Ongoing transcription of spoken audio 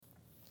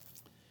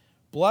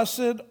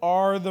Blessed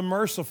are the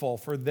merciful,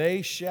 for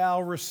they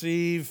shall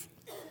receive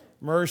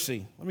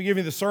mercy. Let me give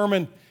you the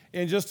sermon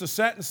in just a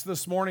sentence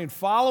this morning.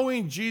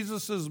 Following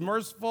Jesus'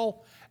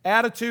 merciful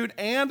attitude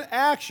and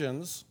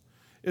actions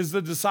is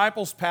the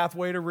disciples'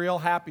 pathway to real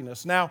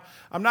happiness. Now,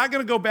 I'm not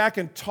going to go back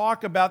and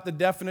talk about the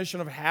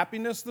definition of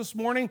happiness this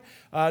morning.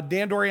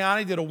 Dan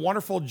Doriani did a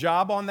wonderful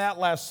job on that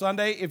last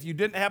Sunday. If you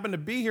didn't happen to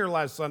be here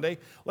last Sunday,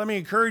 let me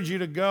encourage you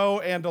to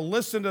go and to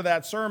listen to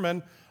that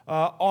sermon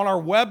on our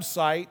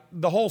website.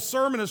 The whole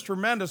sermon is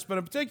tremendous, but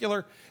in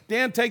particular,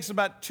 Dan takes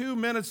about 2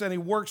 minutes and he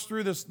works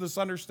through this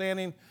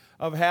understanding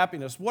of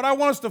happiness. What I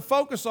want us to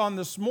focus on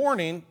this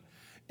morning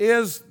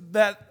is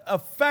that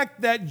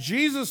effect that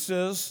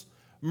Jesus'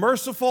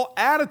 merciful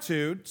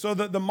attitude, so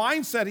that the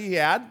mindset he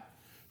had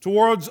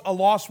towards a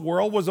lost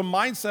world was a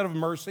mindset of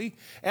mercy,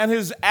 and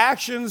his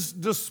actions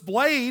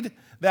displayed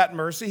that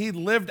mercy. He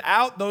lived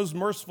out those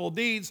merciful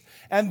deeds,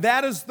 and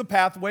that is the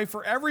pathway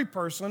for every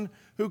person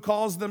who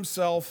calls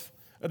themselves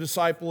a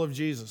disciple of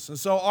Jesus. And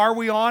so are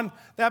we on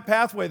that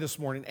pathway this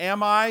morning?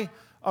 Am I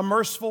a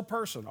merciful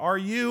person? Are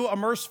you a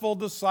merciful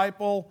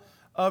disciple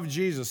of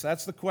Jesus?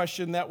 That's the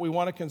question that we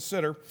want to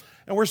consider.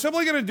 And we're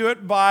simply going to do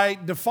it by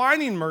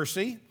defining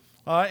mercy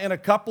in a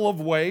couple of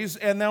ways,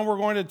 and then we're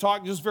going to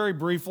talk just very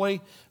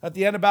briefly at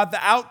the end about the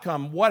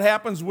outcome. What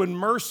happens when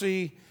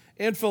mercy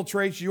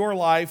infiltrates your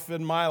life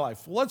and my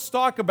life? Let's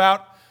talk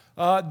about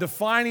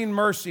defining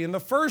mercy. And the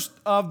first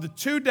of the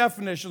two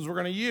definitions we're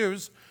going to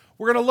use,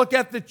 we're going to look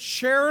at the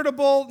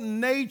charitable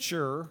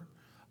nature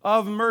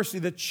of mercy.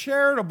 The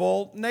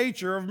charitable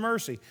nature of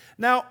mercy.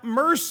 Now,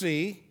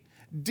 mercy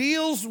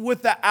deals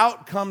with the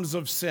outcomes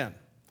of sin.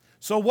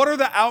 So what are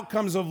the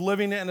outcomes of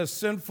living in a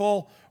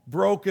sinful,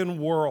 broken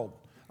world?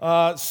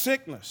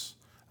 Sickness,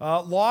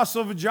 loss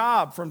of a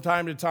job from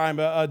time to time,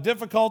 a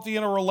difficulty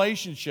in a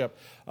relationship,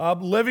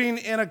 living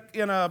in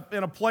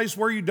a place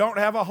where you don't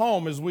have a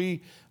home, as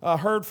we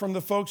heard from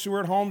the folks who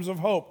were at Homes of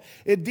Hope.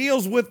 It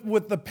deals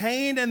with the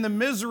pain and the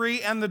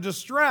misery and the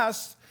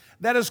distress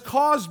that is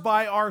caused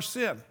by our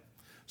sin.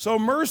 So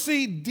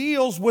mercy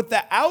deals with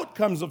the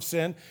outcomes of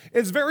sin.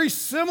 It's very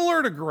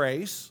similar to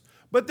grace,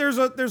 but there's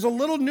a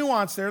little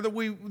nuance there that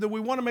we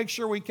want to make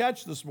sure we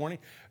catch this morning.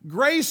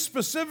 Grace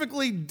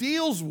specifically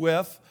deals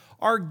with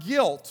our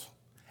guilt,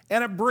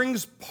 and it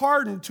brings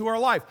pardon to our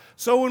life.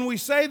 So when we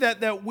say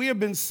that we have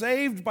been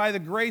saved by the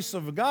grace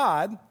of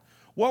God,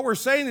 what we're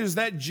saying is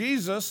that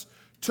Jesus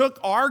took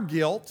our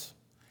guilt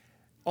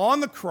on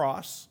the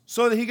cross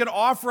so that he could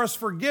offer us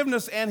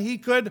forgiveness and he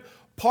could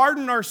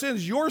pardon our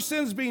sins. Your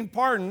sins being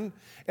pardoned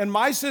and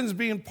my sins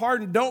being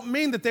pardoned don't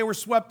mean that they were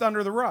swept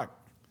under the rug.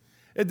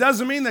 It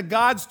doesn't mean that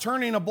God's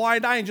turning a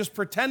blind eye and just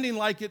pretending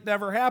like it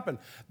never happened.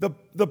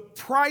 The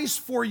price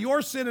for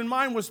your sin and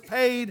mine was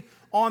paid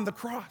on the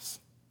cross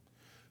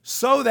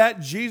so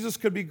that Jesus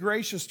could be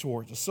gracious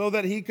towards us, so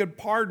that he could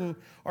pardon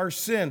our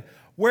sin.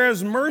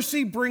 Whereas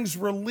mercy brings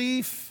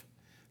relief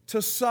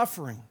to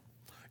suffering.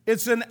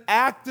 It's an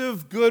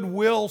active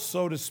goodwill,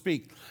 so to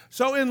speak.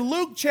 So in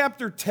Luke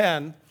chapter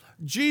 10,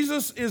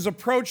 Jesus is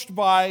approached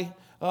by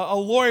a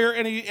lawyer,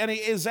 and he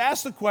is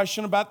asked a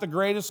question about the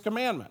greatest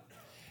commandment.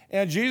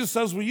 And Jesus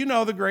says, well, you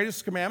know the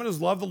greatest commandment is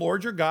love the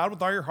Lord your God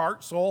with all your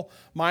heart, soul,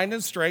 mind,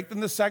 and strength.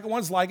 And the second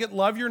one's like it,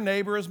 love your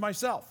neighbor as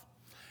myself.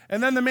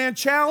 And then the man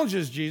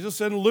challenges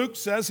Jesus, and Luke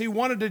says he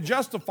wanted to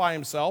justify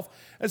himself.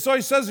 And so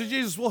he says to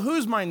Jesus, well,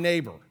 who's my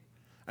neighbor?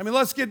 I mean,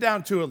 let's get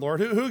down to it, Lord.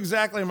 Who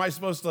exactly am I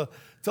supposed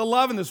to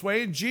love in this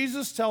way? And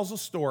Jesus tells a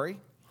story,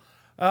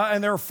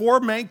 and there are four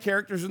main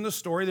characters in the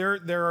story.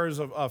 There is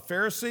a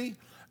Pharisee,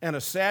 and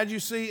a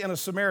Sadducee, and a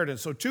Samaritan.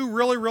 So two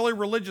really, really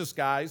religious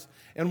guys,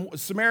 and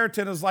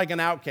Samaritan is like an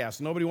outcast.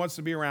 Nobody wants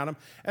to be around him.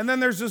 And then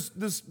there's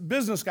this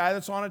business guy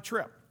that's on a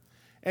trip.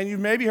 And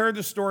you've maybe heard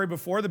this story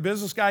before. The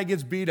business guy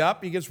gets beat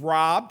up. He gets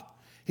robbed.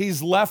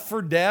 He's left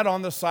for dead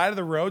on the side of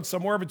the road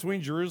somewhere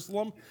between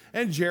Jerusalem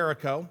and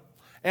Jericho.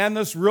 And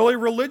this really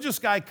religious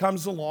guy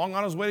comes along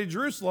on his way to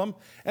Jerusalem,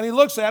 and he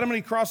looks at him, and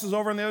he crosses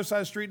over on the other side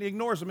of the street, and he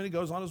ignores him, and he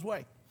goes on his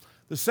way.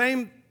 The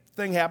same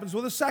thing happens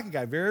with a second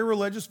guy, very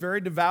religious, very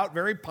devout,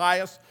 very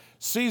pious,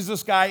 sees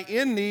this guy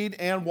in need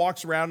and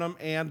walks around him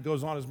and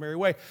goes on his merry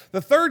way.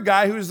 The third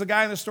guy, who is the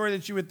guy in the story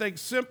that you would think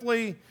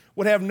simply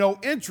would have no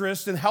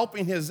interest in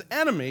helping his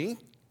enemy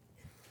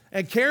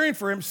and caring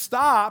for him,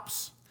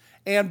 stops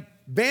and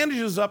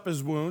bandages up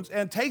his wounds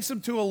and takes him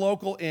to a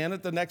local inn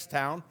at the next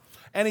town,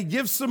 and he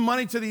gives some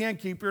money to the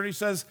innkeeper, and he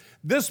says,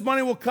 this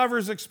money will cover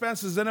his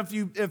expenses, and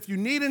if you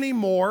need any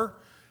more,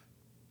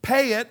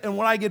 pay it, and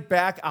when I get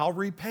back, I'll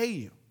repay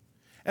you.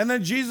 And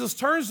then Jesus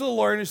turns to the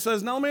lawyer and he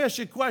says, now let me ask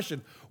you a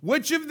question.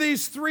 Which of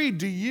these three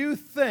do you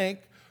think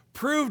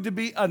proved to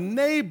be a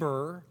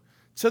neighbor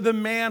to the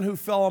man who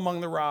fell among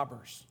the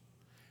robbers?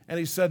 And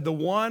he said, the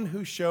one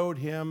who showed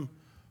him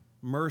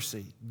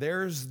mercy.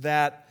 There's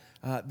that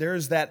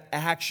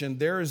action.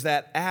 There is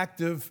that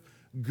active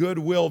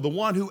goodwill. The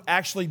one who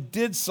actually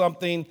did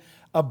something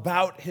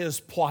about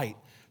his plight.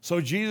 So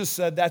Jesus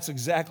said, that's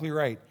exactly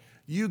right.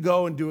 You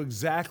go and do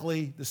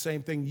exactly the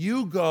same thing.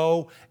 You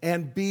go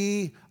and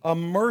be a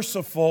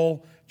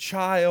merciful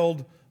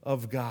child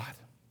of God.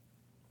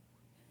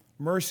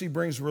 mercy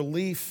brings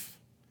relief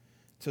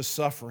to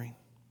suffering.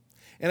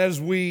 And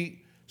as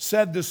we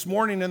said this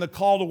morning in the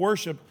call to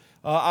worship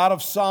out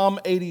of Psalm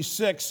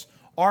 86,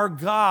 our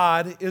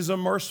God is a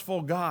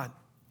merciful God.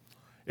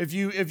 If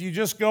you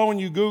just go and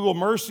you Google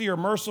mercy or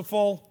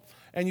merciful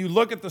and you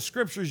look at the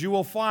scriptures, you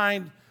will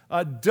find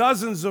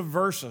dozens of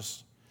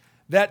verses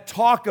that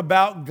talk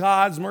about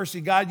God's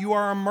mercy. God, you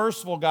are a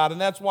merciful God. And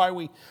that's why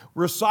we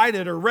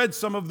recited or read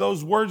some of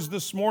those words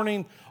this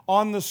morning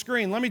on the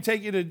screen. Let me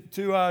take you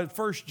to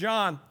 1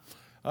 John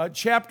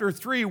chapter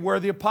 3, where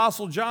the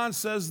Apostle John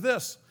says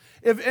this: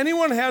 "If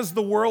anyone has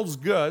the world's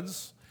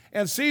goods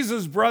and sees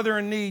his brother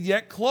in need,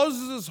 yet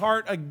closes his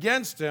heart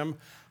against him,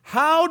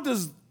 how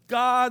does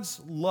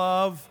God's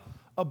love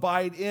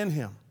abide in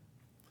him?"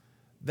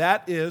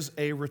 That is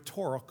a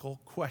rhetorical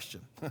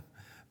question.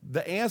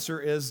 The answer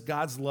is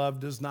God's love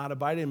does not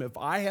abide in him. If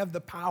I have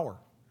the power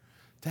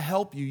to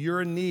help you,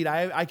 you're in need,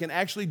 I can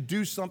actually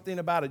do something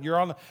about it. You're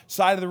on the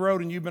side of the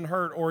road and you've been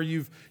hurt, or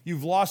you've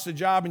lost a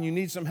job and you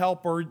need some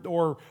help,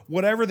 or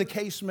whatever the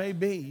case may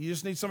be. You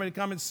just need somebody to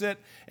come and sit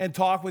and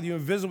talk with you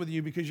and visit with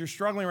you because you're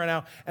struggling right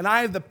now. And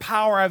I have the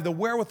power, I have the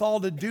wherewithal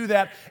to do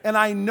that, and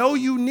I know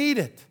you need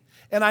it.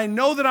 And I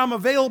know that I'm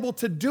available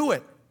to do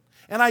it.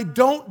 And I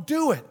don't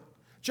do it.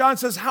 John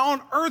says, how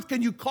on earth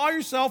can you call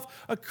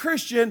yourself a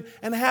Christian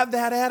and have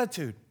that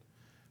attitude?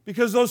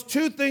 Because those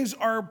two things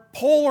are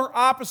polar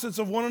opposites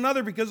of one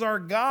another, because our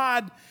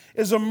God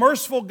is a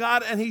merciful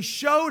God, and he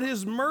showed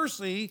his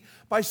mercy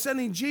by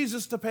sending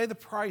Jesus to pay the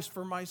price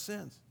for my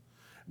sins.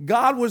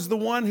 God was the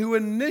one who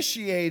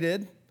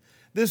initiated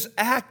this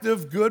act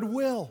of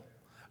goodwill.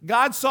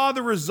 God saw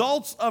the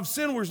results of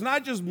sin was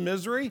not just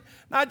misery,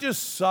 not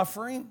just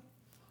suffering,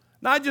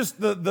 not just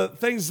the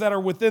things that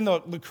are within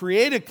the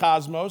created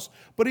cosmos,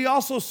 but he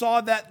also saw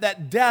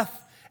that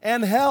death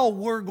and hell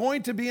were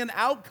going to be an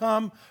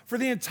outcome for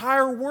the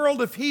entire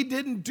world if he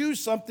didn't do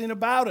something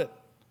about it.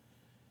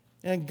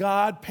 And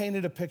God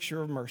painted a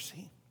picture of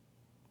mercy.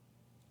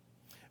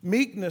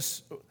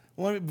 Meekness,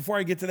 before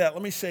I get to that,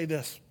 let me say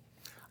this.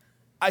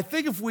 I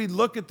think if we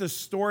look at this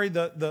story,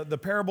 the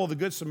parable of the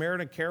Good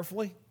Samaritan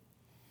carefully,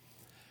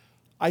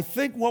 I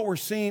think what we're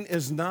seeing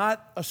is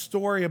not a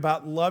story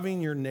about loving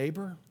your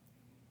neighbor.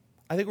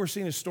 I think we're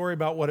seeing a story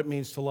about what it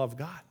means to love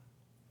God.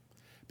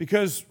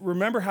 Because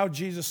remember how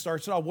Jesus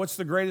starts it off. What's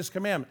the greatest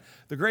commandment?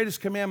 The greatest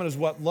commandment is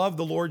what? Love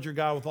the Lord your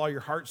God with all your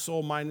heart,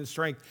 soul, mind, and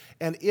strength.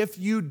 And if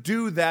you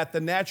do that,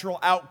 the natural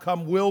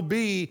outcome will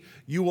be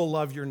you will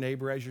love your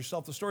neighbor as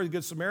yourself. The story of the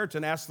Good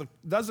Samaritan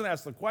doesn't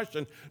ask the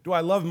question, do I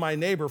love my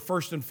neighbor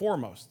first and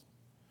foremost?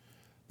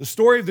 The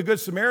story of the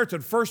Good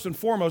Samaritan, first and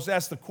foremost,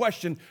 asks the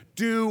question,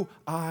 do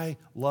I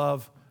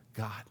love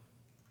God?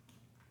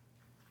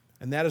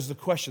 And that is the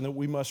question that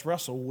we must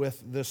wrestle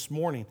with this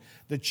morning.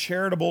 The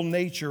charitable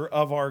nature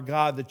of our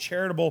God, the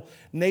charitable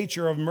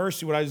nature of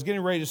mercy. What I was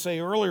getting ready to say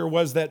earlier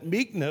was that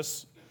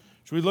meekness,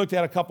 which we looked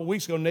at a couple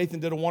weeks ago,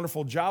 Nathan did a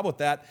wonderful job with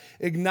that,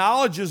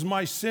 acknowledges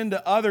my sin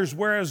to others,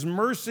 whereas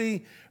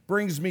mercy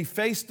brings me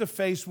face to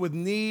face with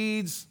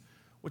needs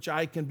which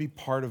I can be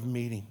part of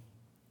meeting.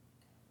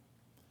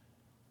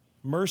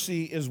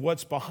 Mercy is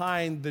what's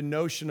behind the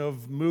notion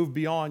of move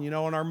beyond. You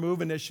know, in our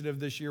MOVE initiative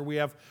this year, we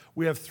have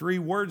 3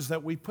 words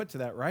that we put to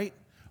that, right?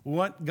 We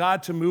want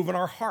God to move in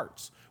our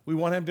hearts. We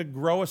want him to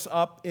grow us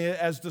up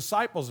as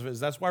disciples of his.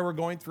 That's why we're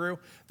going through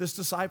this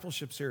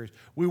discipleship series.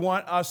 We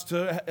want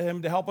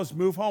him to help us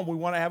move home. We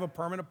want to have a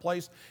permanent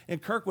place in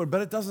Kirkwood,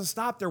 but it doesn't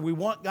stop there. We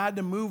want God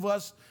to move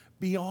us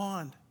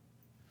beyond.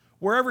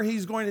 Wherever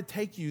he's going to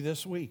take you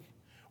this week,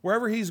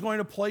 wherever he's going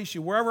to place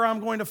you, wherever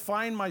I'm going to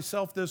find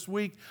myself this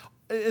week,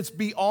 it's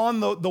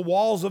beyond the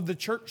walls of the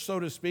church, so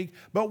to speak,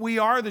 but we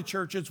are the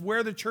church. It's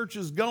where the church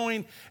is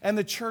going, and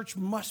the church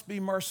must be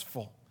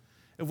merciful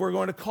if we're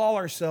going to call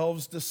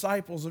ourselves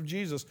disciples of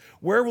Jesus.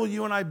 Where will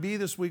you and I be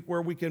this week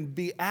where we can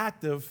be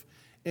active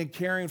in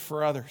caring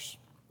for others?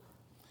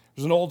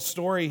 There's an old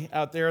story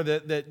out there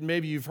that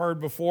maybe you've heard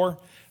before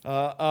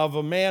of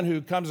a man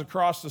who comes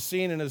across the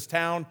scene in his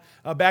town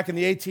back in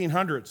the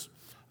 1800s,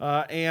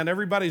 and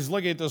everybody's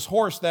looking at this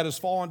horse that has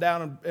fallen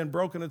down and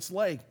broken its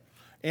leg.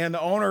 And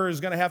the owner is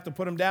going to have to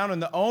put him down. And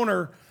the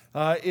owner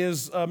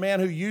is a man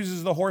who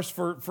uses the horse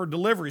for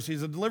deliveries.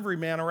 He's a delivery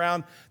man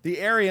around the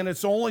area, and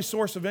it's the only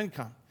source of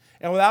income.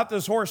 And without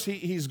this horse,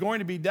 he's going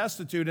to be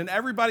destitute. And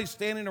everybody's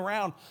standing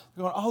around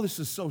going, oh, this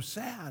is so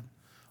sad.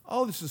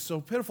 Oh, this is so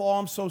pitiful. Oh,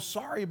 I'm so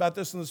sorry about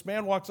this. And this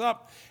man walks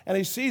up, and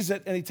he sees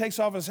it, and he takes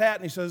off his hat,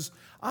 and he says,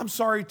 I'm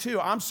sorry too.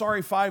 I'm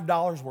sorry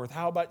 $5 worth.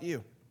 How about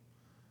you?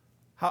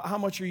 How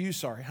much are you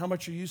sorry? How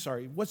much are you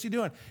sorry? What's he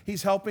doing?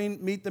 He's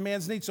helping meet the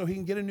man's needs so he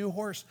can get a new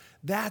horse.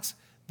 That's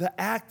the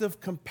act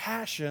of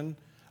compassion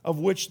of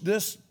which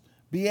this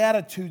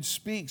beatitude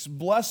speaks.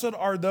 Blessed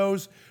are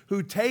those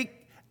who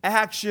take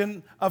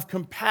action of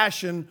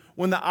compassion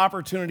when the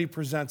opportunity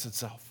presents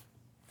itself,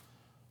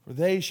 for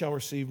they shall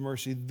receive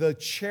mercy. The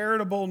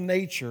charitable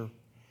nature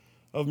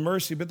of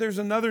mercy. But there's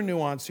another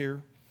nuance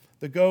here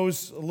that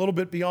goes a little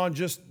bit beyond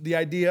just the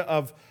idea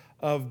of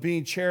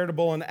being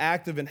charitable and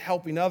active and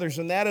helping others,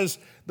 and that is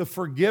the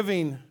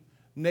forgiving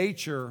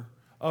nature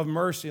of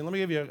mercy. And let me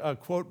give you a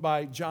quote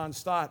by John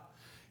Stott.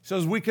 He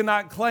says, "We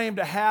cannot claim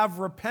to have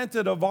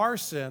repented of our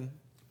sin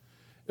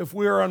if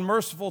we are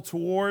unmerciful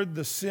toward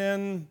the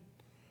sins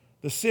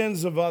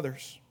of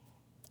others."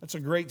 That's a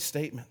great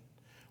statement.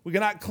 We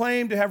cannot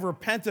claim to have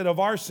repented of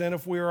our sin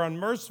if we are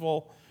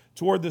unmerciful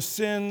toward the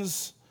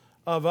sins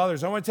of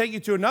others. I want to take you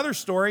to another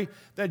story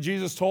that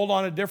Jesus told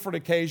on a different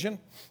occasion,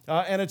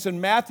 and it's in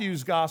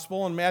Matthew's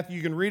gospel. And Matthew,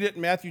 you can read it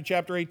in Matthew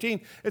chapter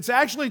 18. It's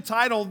actually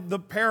titled the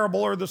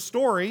parable or the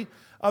story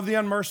of the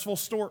unmerciful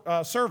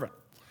servant.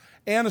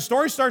 And the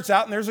story starts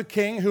out, and there's a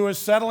king who is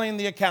settling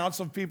the accounts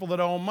of people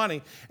that owe him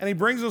money. And he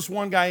brings this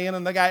one guy in,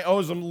 and the guy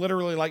owes him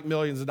literally like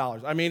millions of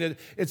dollars. I mean,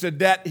 it's a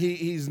debt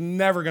he's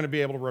never going to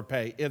be able to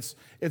repay.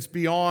 It's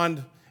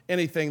beyond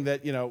anything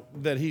that,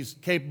 that he's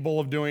capable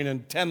of doing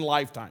in 10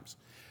 lifetimes.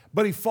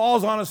 But he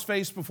falls on his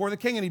face before the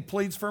king, and he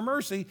pleads for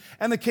mercy,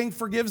 and the king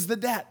forgives the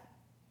debt.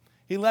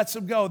 He lets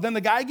him go. Then the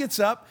guy gets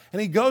up,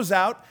 and he goes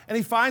out, and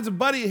he finds a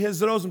buddy of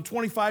his that owes him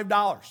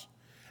 $25.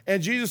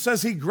 And Jesus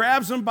says he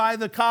grabs him by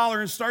the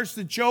collar and starts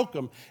to choke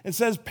him and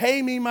says,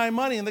 "Pay me my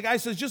money." And the guy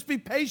says, "Just be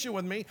patient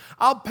with me.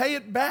 I'll pay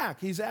it back."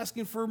 He's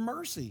asking for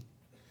mercy.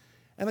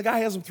 And the guy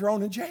has him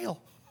thrown in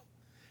jail.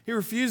 He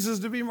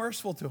refuses to be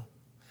merciful to him.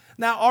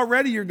 Now,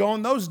 already you're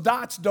going, those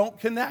dots don't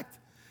connect.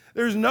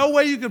 There's no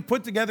way you could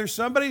put together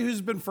somebody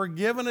who's been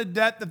forgiven a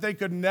debt that they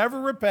could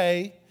never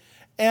repay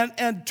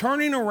and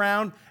turning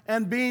around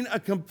and being a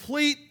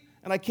complete,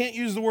 and I can't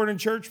use the word in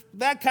church,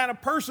 that kind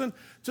of person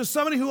to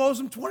somebody who owes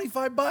them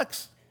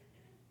 $25.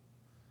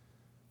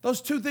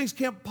 Those two things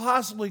can't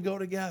possibly go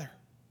together.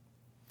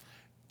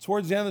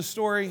 Towards the end of the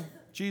story,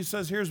 Jesus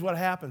says, here's what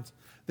happens.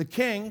 The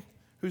king,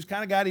 who's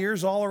kind of got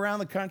ears all around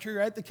the country,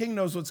 right? The king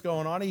knows what's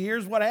going on. He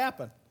hears what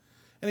happened.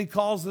 And he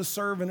calls the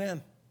servant in.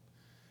 And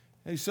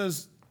he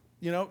says,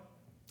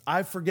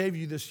 I forgave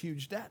you this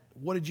huge debt.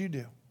 What did you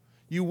do?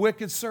 You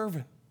wicked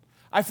servant.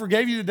 I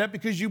forgave you the debt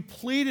because you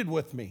pleaded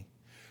with me.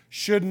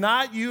 Should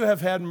not you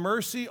have had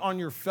mercy on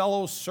your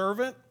fellow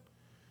servant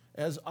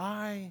as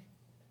I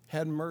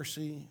had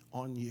mercy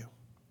on you?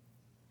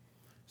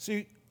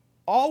 See,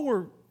 all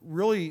we're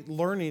really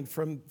learning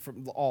from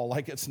all,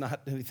 like it's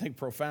not anything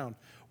profound,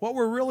 what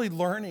we're really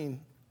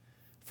learning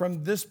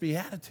from this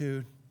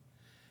beatitude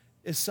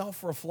is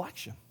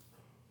self-reflection.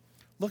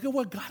 Look at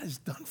what God has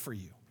done for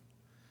you.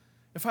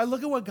 If I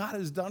look at what God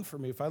has done for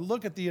me, if I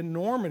look at the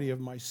enormity of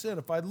my sin,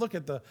 if I look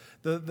at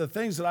the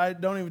things that I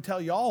don't even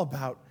tell you all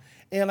about,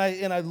 and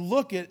I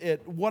look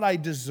at what I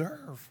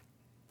deserve,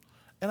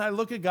 and I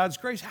look at God's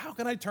grace, how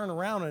can I turn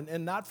around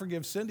and not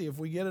forgive Cindy if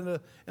we get in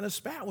a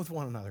spat with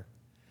one another?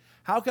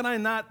 How can I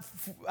not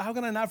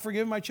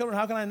forgive my children?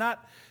 How can I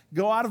not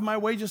go out of my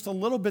way just a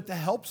little bit to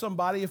help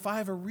somebody if I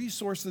have a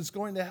resource that's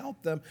going to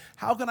help them?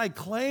 How can I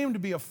claim to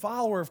be a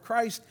follower of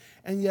Christ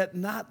and yet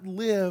not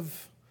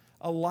live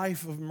a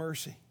life of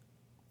mercy?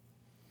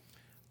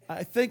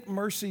 I think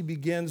mercy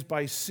begins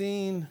by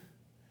seeing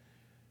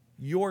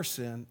your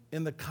sin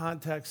in the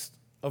context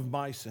of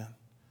my sin.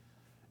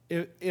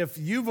 If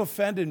you've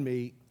offended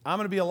me, I'm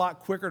going to be a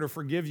lot quicker to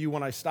forgive you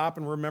when I stop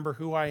and remember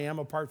who I am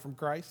apart from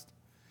Christ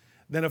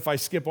than if I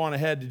skip on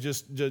ahead to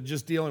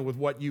just dealing with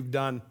what you've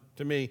done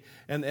to me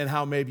and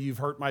how maybe you've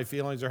hurt my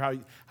feelings or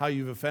how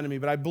you've offended me.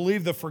 But I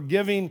believe the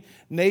forgiving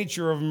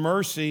nature of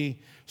mercy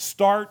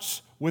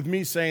starts with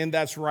me saying,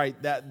 that's right,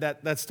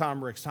 that's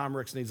Tom Ricks. Tom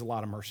Ricks needs a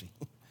lot of mercy.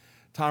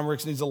 Tom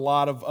Ricks needs a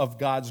lot of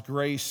God's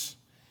grace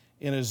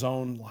in his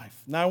own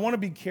life. Now, I want to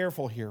be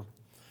careful here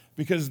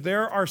because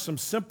there are some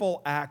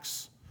simple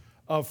acts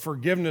of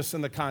forgiveness in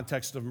the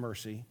context of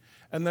mercy,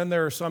 and then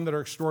there are some that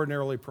are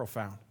extraordinarily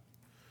profound.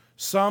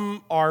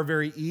 Some are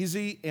very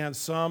easy, and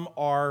some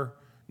are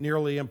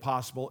nearly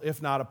impossible,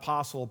 if not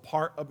impossible,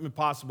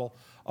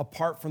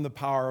 apart from the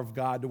power of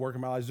God to work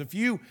in my lives. If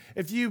you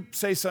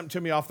say something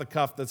to me off the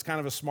cuff that's kind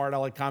of a smart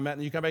aleck comment,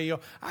 and you come back and you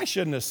go, I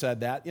shouldn't have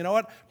said that. You know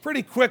what?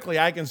 Pretty quickly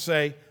I can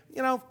say,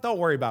 don't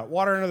worry about it.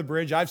 Water under the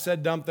bridge. I've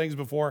said dumb things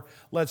before.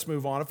 Let's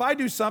move on. If I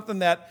do something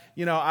that,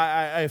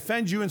 I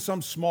offend you in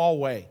some small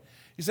way,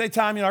 you say,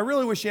 Tom, I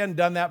really wish you hadn't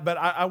done that, but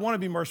I want to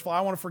be merciful.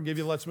 I want to forgive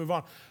you. Let's move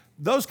on.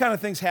 Those kind of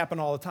things happen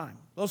all the time.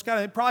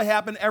 They probably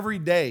happen every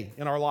day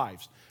in our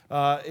lives.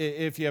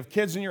 If you have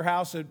kids in your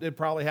house, it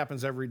probably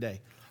happens every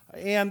day.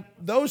 And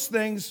those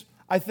things,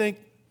 I think,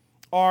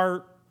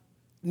 are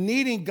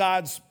needing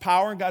God's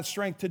power and God's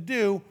strength to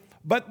do,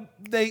 but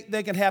they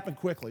can happen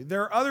quickly.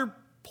 There are other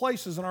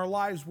places in our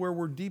lives where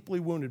we're deeply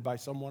wounded by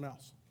someone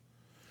else.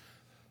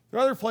 There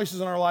are other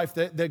places in our life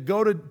that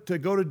go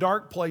to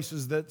dark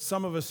places that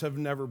some of us have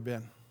never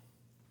been.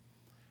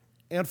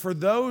 And for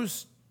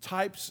those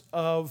types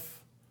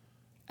of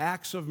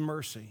acts of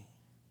mercy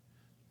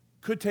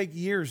could take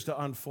years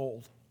to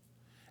unfold.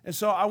 And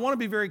so I want to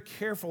be very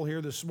careful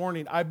here this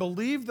morning. I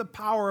believe the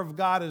power of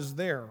God is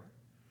there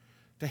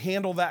to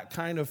handle that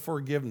kind of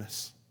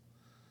forgiveness.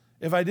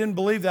 If I didn't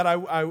believe that,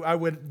 I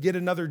would get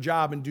another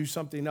job and do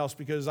something else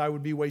because I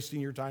would be wasting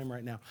your time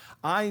right now.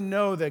 I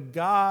know that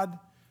God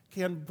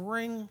can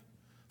bring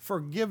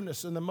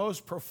forgiveness in the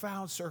most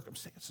profound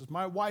circumstances.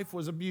 My wife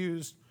was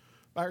abused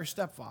by her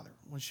stepfather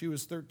when she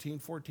was 13,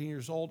 14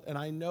 years old, and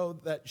I know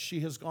that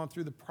she has gone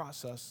through the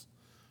process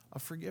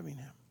of forgiving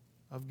him,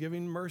 of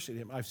giving mercy to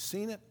him. I've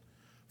seen it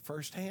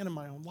firsthand in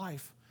my own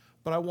life,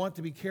 but I want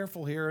to be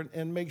careful here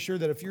and make sure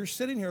that if you're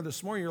sitting here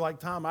this morning, you're like,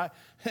 Tom,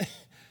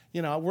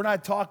 we're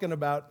not talking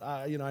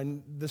about,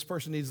 this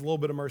person needs a little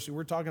bit of mercy.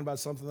 We're talking about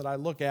something that I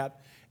look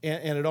at,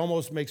 and it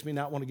almost makes me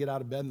not want to get out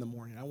of bed in the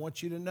morning. I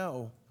want you to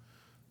know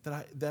that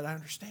I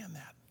understand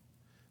that.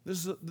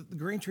 The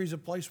Green Tree is a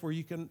place where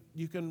you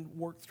can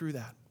work through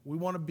that. We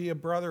want to be a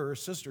brother or a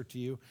sister to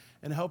you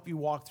and help you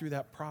walk through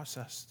that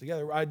process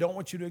together. I don't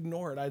want you to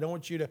ignore it. I don't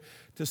want you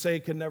to say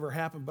it can never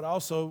happen, but I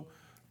also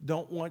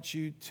don't want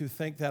you to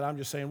think that I'm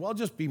just saying, well,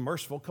 just be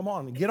merciful. Come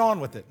on, and get on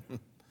with it.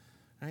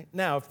 Right?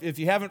 Now, if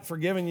you haven't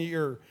forgiven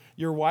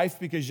your wife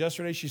because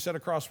yesterday she said a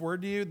cross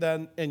word to you,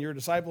 then and you're a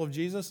disciple of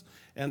Jesus,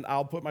 and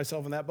I'll put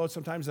myself in that boat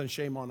sometimes, then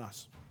shame on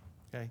us.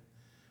 Okay?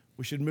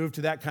 We should move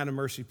to that kind of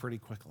mercy pretty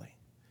quickly.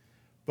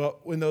 But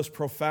in those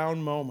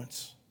profound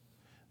moments,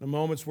 the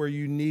moments where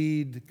you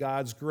need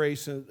God's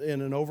grace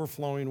in an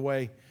overflowing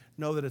way,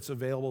 know that it's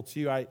available to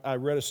you. I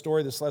read a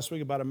story this last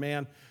week about a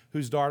man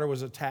whose daughter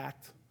was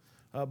attacked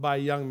by a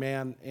young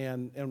man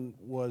and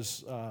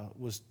was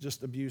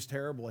just abused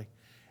terribly.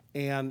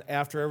 And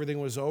after everything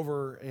was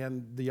over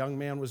and the young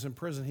man was in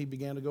prison, he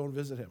began to go and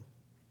visit him.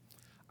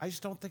 I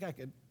just don't think I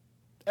could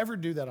ever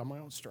do that on my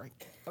own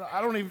strength.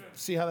 I don't even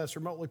see how that's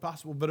remotely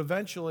possible. But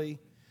eventually,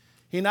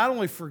 he not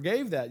only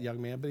forgave that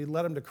young man, but he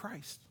led him to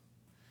Christ.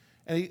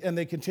 And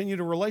they continued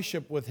a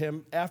relationship with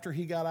him after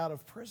he got out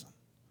of prison.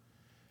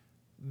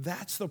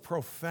 That's the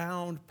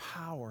profound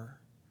power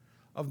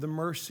of the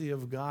mercy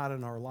of God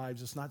in our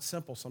lives. It's not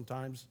simple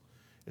sometimes.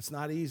 It's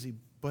not easy,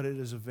 but it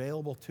is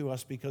available to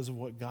us because of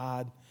what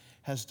God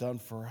has done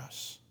for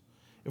us.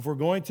 If we're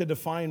going to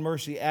define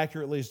mercy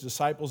accurately as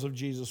disciples of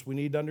Jesus, we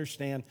need to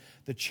understand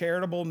the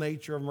charitable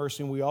nature of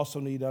mercy, and we also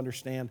need to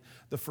understand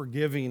the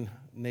forgiving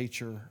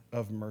nature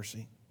of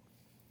mercy.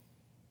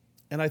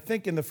 And I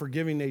think in the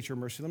forgiving nature of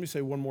mercy, let me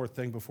say one more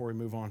thing before we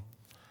move on.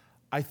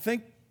 I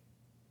think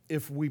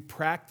if we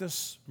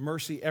practice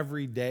mercy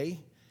every day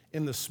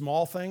in the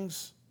small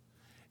things,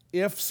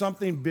 if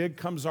something big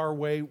comes our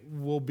way,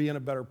 we'll be in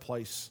a better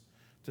place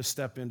to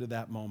step into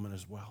that moment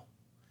as well.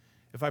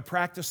 If I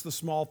practice the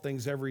small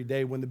things every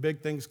day, when the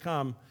big things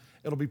come,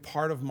 it'll be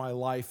part of my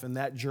life, and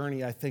that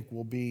journey, I think,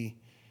 will be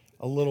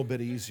a little bit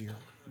easier.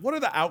 What are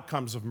the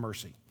outcomes of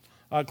mercy?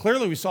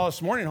 Clearly, we saw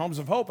this morning, Homes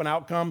of Hope, an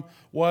outcome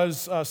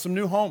was some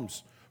new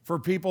homes for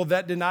people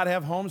that did not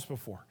have homes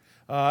before.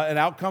 An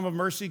outcome of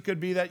mercy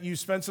could be that you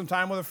spend some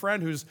time with a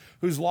friend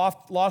who's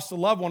lost a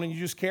loved one, and you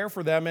just care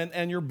for them,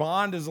 and your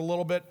bond is a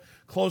little bit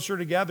closer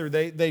together.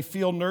 They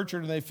feel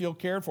nurtured and they feel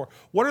cared for.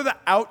 What are the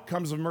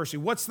outcomes of mercy?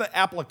 What's the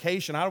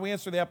application? How do we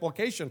answer the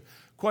application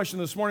question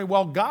this morning?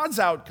 Well, God's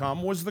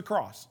outcome was the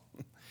cross.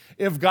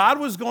 If God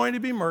was going to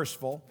be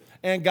merciful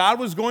and God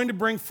was going to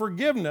bring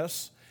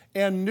forgiveness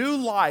and new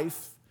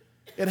life,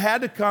 it had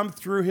to come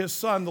through his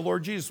son, the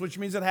Lord Jesus, which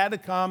means it had to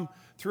come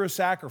through a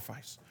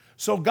sacrifice.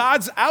 So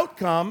God's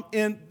outcome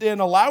in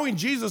allowing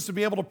Jesus to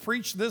be able to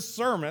preach this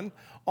sermon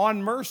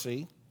on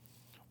mercy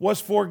was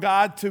for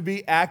God to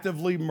be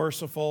actively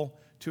merciful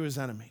to his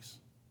enemies.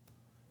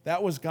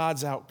 That was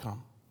God's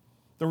outcome.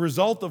 The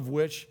result of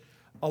which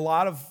a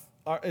lot of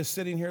is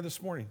sitting here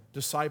this morning,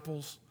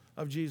 disciples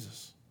of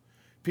Jesus.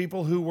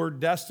 People who were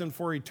destined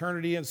for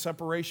eternity and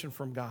separation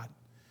from God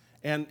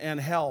and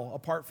hell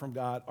apart from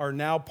God are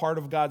now part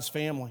of God's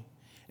family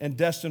and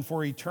destined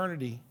for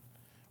eternity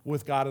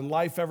with God and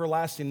life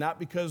everlasting, not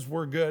because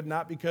we're good,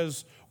 not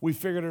because we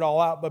figured it all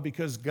out, but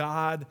because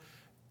God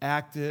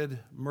acted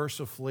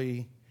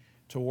mercifully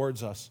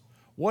towards us.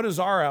 What is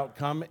our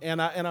outcome?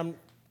 And I'm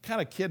kind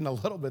of kidding a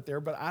little bit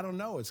there, but I don't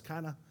know. It's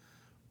kind of,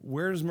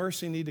 where does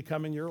mercy need to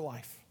come in your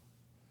life?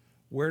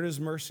 Where does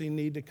mercy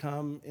need to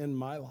come in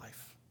my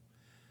life?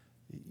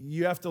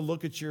 You have to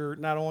look at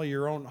not only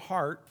your own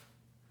heart,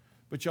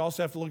 but you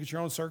also have to look at your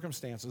own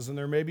circumstances. And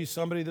there may be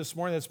somebody this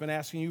morning that's been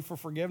asking you for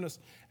forgiveness,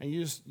 and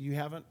you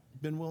haven't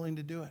been willing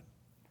to do it.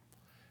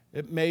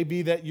 It may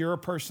be that you're a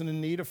person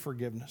in need of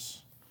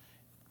forgiveness,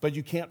 but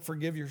you can't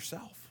forgive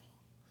yourself.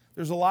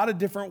 There's a lot of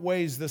different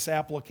ways this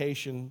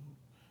application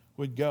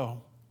would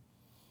go.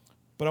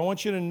 But I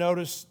want you to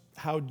notice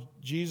how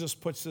Jesus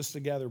puts this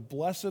together.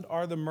 Blessed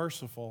are the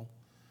merciful,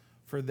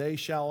 for they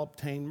shall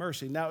obtain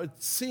mercy. Now, it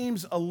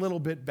seems a little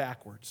bit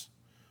backwards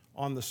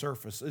on the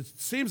surface. It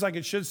seems like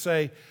it should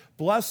say,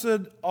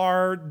 blessed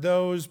are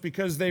those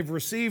because they've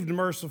received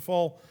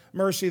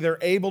mercy, they're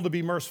able to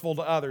be merciful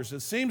to others.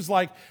 It seems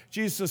like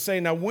Jesus is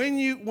saying, now when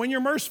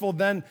you're merciful,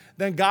 then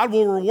God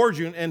will reward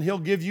you and he'll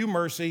give you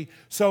mercy.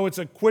 So it's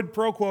a quid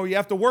pro quo. You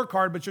have to work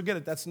hard, but you'll get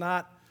it. That's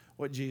not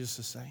what Jesus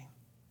is saying.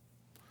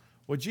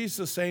 What Jesus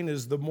is saying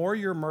is the more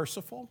you're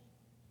merciful,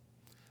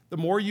 the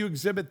more you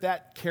exhibit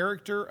that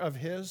character of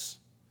his,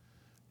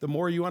 the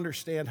more you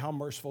understand how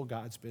merciful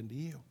God's been to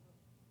you.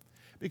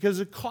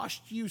 Because it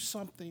cost you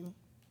something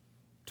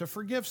to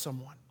forgive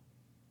someone.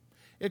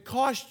 It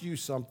cost you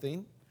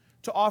something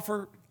to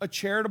offer a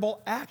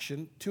charitable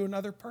action to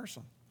another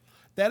person.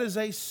 That is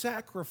a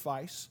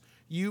sacrifice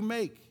you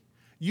make.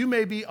 You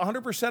may be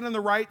 100% in the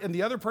right and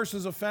the other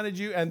person's offended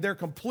you and they're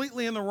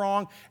completely in the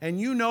wrong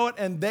and you know it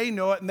and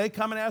they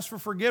come and ask for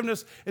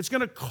forgiveness. It's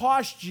going to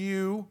cost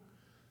you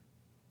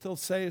to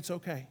say it's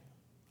okay.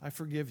 I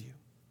forgive you.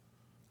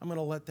 I'm going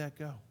to let that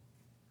go.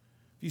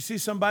 If you see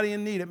somebody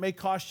in need, it may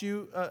cost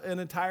you an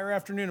entire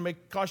afternoon. It may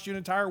cost you an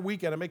entire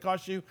weekend. It may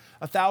cost you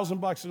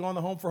 $1,000 to go on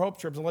the Home for Hope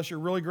trips, unless you're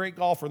a really great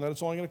golfer, and then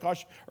it's only going to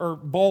cost you, or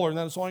bowler, and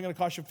then it's only going to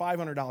cost you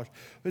 $500.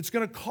 It's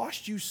going to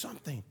cost you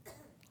something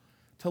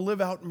to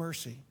live out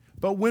mercy.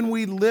 But when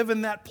we live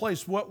in that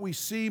place, what we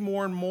see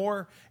more and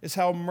more is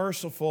how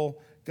merciful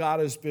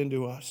God has been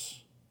to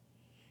us.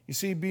 You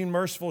see, being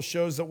merciful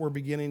shows that we're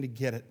beginning to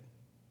get it.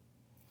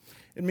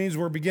 It means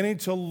we're beginning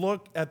to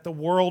look at the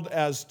world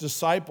as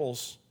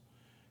disciples,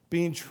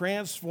 being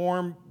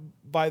transformed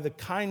by the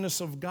kindness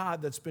of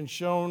God that's been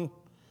shown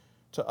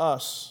to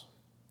us.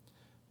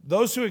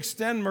 Those who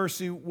extend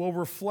mercy will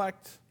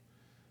reflect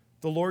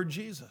the Lord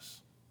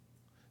Jesus.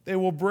 They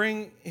will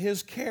bring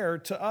his care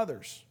to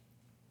others.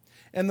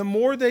 And the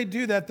more they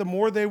do that, the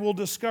more they will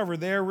discover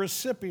they are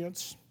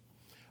recipients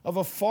of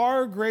a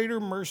far greater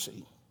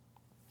mercy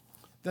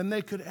than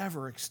they could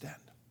ever extend.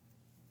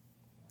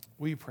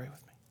 Will you pray with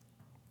me?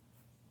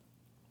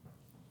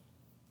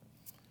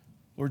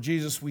 Lord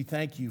Jesus, we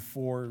thank you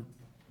for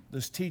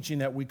this teaching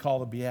that we call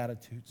the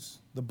Beatitudes,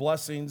 the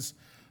blessings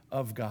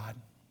of God.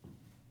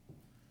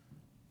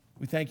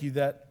 We thank you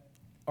that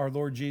our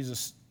Lord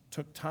Jesus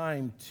took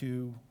time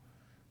to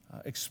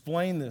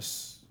explain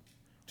this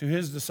to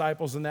his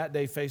disciples in that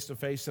day face to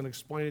face and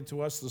explain it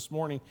to us this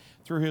morning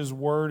through his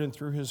word and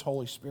through his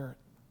Holy Spirit.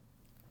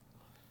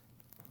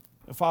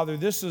 And Father,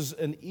 this is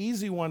an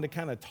easy one to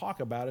kind of talk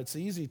about. It's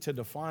easy to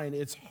define.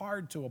 It's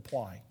hard to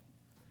apply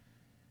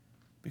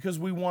because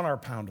we want our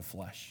pound of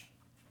flesh.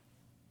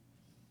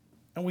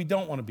 And we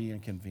don't want to be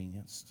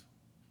inconvenienced.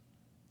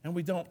 And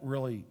we don't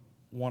really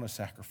want to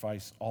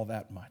sacrifice all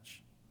that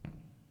much.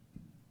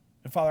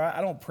 And Father, I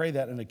don't pray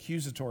that in an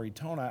accusatory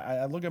tone.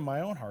 I look at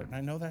my own heart and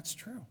I know that's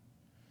true.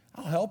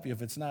 I'll help you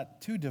if it's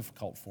not too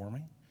difficult for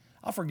me.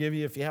 I'll forgive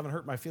you if you haven't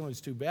hurt my feelings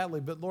too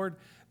badly. But Lord,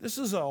 this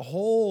is a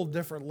whole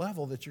different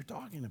level that you're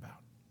talking about.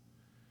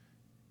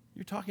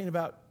 You're talking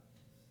about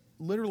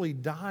literally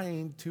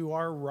dying to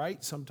our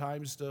right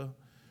sometimes to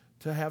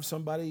have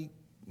somebody,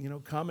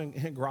 come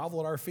and grovel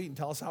at our feet and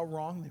tell us how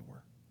wrong they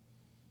were.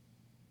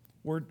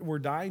 We're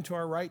dying to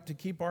our right to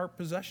keep our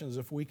possessions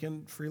if we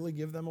can freely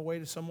give them away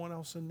to someone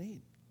else in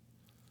need.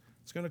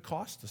 It's going to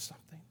cost us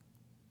something.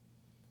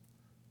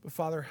 But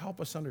Father,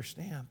 help us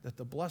understand that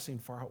the blessing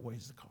far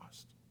outweighs the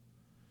cost.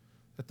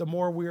 That the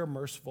more we are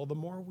merciful, the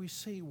more we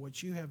see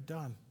what you have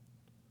done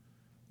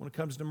when it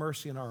comes to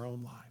mercy in our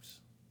own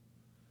lives.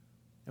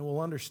 And we'll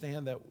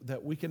understand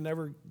that we can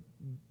never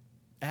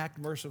act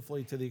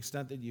mercifully to the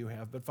extent that you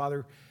have. But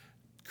Father,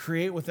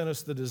 create within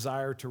us the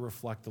desire to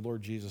reflect the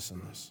Lord Jesus in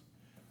this.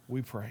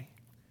 We pray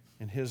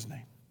in his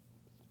name.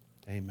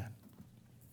 Amen.